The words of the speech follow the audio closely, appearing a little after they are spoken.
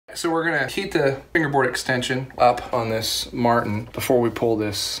So we're gonna heat the fingerboard extension up on this Martin before we pull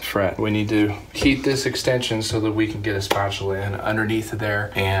this fret. We need to heat this extension so that we can get a spatula in underneath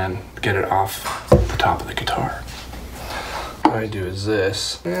there and get it off the top of the guitar. What I do is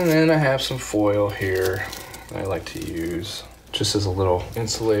this, and then I have some foil here I like to use just as a little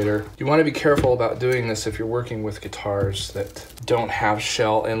insulator. You want to be careful about doing this if you're working with guitars that don't have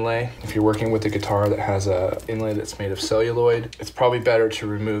shell inlay. If you're working with a guitar that has a inlay that's made of celluloid, it's probably better to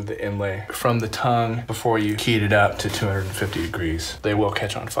remove the inlay from the tongue before you heat it up to 250 degrees. They will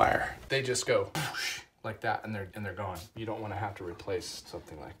catch on fire. They just go whoosh, like that, and they're gone. You don't want to have to replace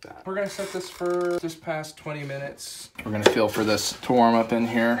something like that. We're gonna set this for just past 20 minutes. We're gonna feel for this to warm up in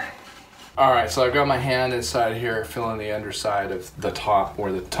here. All right, so I've got my hand inside here feeling the underside of the top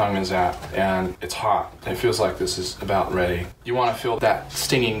where the tongue is at, and it's hot. It feels like this is about ready. You want to feel that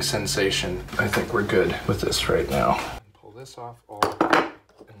stinging sensation. I think we're good with this right now. Pull this off all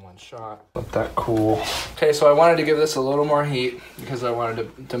in one shot. Let that cool. Okay, so I wanted to give this a little more heat because I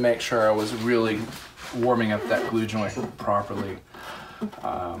wanted to make sure I was really warming up that glue joint properly.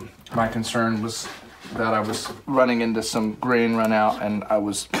 My concern was that I was running into some grain run out and I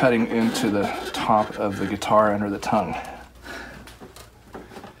was cutting into the top of the guitar under the tongue.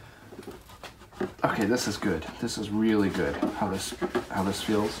 Okay, this is good. This is really good, how this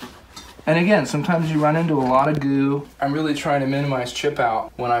feels. And again, sometimes you run into a lot of goo. I'm really trying to minimize chip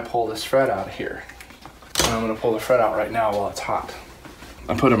out when I pull this fret out of here. And I'm gonna pull the fret out right now while it's hot.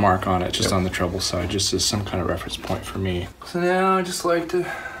 I put a mark on it just on the treble side, just as some kind of reference point for me. So now I just like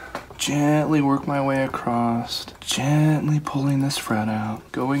to gently work my way across, gently pulling this fret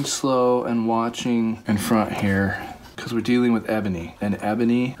out, going slow and watching in front here, because we're dealing with ebony, and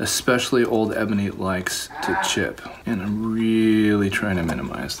ebony, especially old ebony, likes to chip, and I'm really trying to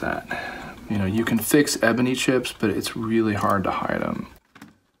minimize that. You know, you can fix ebony chips, but it's really hard to hide them.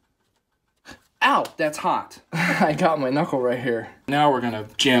 Ow, that's hot. I got my knuckle right here. Now we're gonna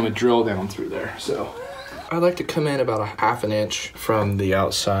jam a drill down through there, so. I like to come in about a ½ an inch from the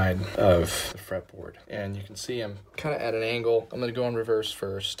outside of the fretboard. And you can see I'm kind of at an angle. I'm gonna go in reverse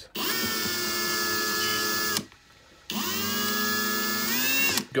first.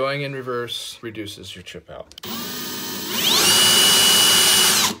 Going in reverse reduces your chip out.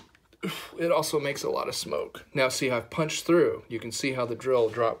 It also makes a lot of smoke. Now see, I've punched through. You can see how the drill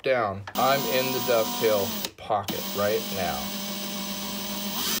dropped down. I'm in the dovetail pocket right now.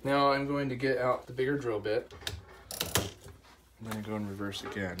 Now I'm going to get out the bigger drill bit. I'm gonna go in reverse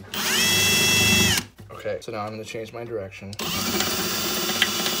again. Okay, so now I'm gonna change my direction.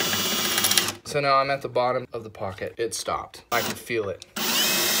 So now I'm at the bottom of the pocket. It stopped. I can feel it.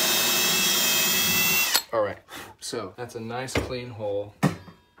 All right, so that's a nice clean hole.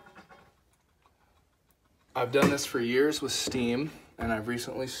 I've done this for years with steam, and I've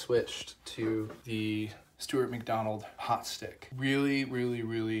recently switched to the Stuart McDonald hot stick. Really, really,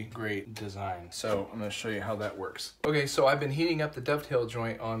 really great design. So I'm gonna show you how that works. Okay, so I've been heating up the dovetail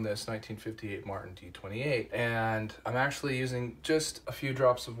joint on this 1958 Martin D-28, and I'm actually using just a few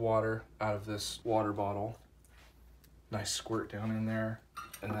drops of water out of this water bottle. Nice squirt down in there.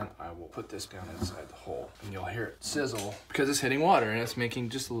 And then I will put this down inside the hole, and you'll hear it sizzle because it's hitting water and it's making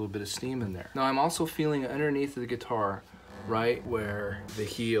just a little bit of steam in there. Now I'm also feeling underneath the guitar, right where the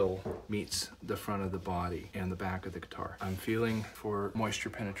heel meets the front of the body and the back of the guitar. I'm feeling for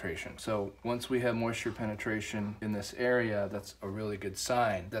moisture penetration. So once we have moisture penetration in this area, that's a really good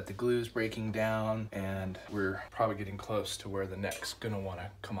sign that the glue is breaking down and we're probably getting close to where the neck's gonna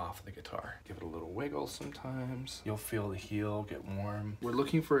wanna come off the guitar. Give it a little wiggle sometimes. You'll feel the heel get warm. We're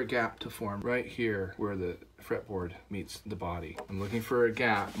looking for a gap to form right here where the fretboard meets the body. I'm looking for a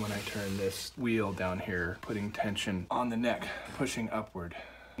gap when I turn this wheel down here, putting tension on the neck, pushing upward.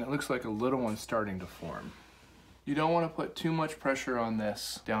 And it looks like a little one starting to form. You don't want to put too much pressure on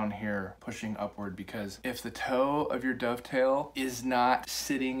this down here, pushing upward, because if the toe of your dovetail is not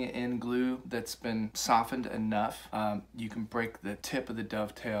sitting in glue that's been softened enough, you can break the tip of the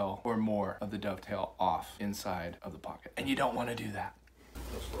dovetail or more of the dovetail off inside of the pocket. And you don't want to do that.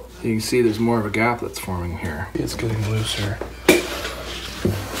 You can see there's more of a gap that's forming here. It's getting looser.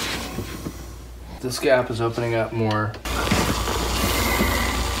 This gap is opening up more.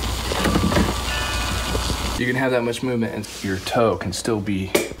 You can have that much movement and your toe can still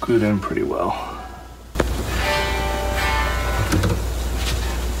be glued in pretty well.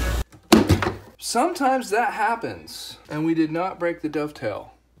 Sometimes that happens, and we did not break the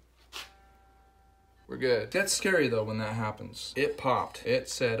dovetail. We're good. That's scary though when that happens. It popped. It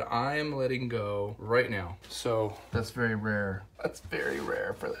said, I am letting go right now. So that's very rare. That's very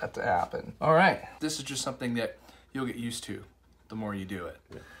rare for that to happen. All right. This is just something that you'll get used to the more you do it.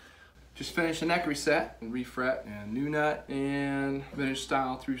 Just finished the neck reset and refret and new nut and vintage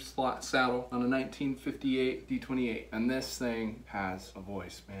style through slot saddle on a 1958 D-28. And this thing has a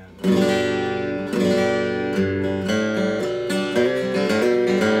voice, man.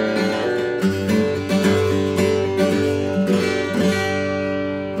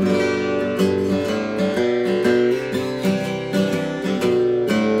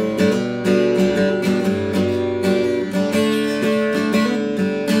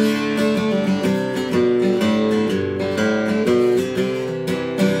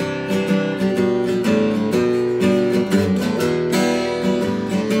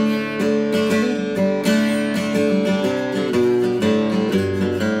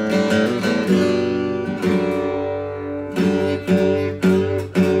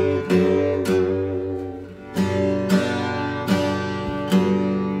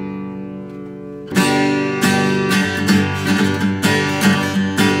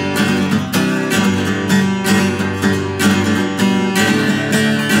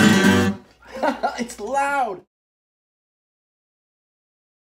 It's loud!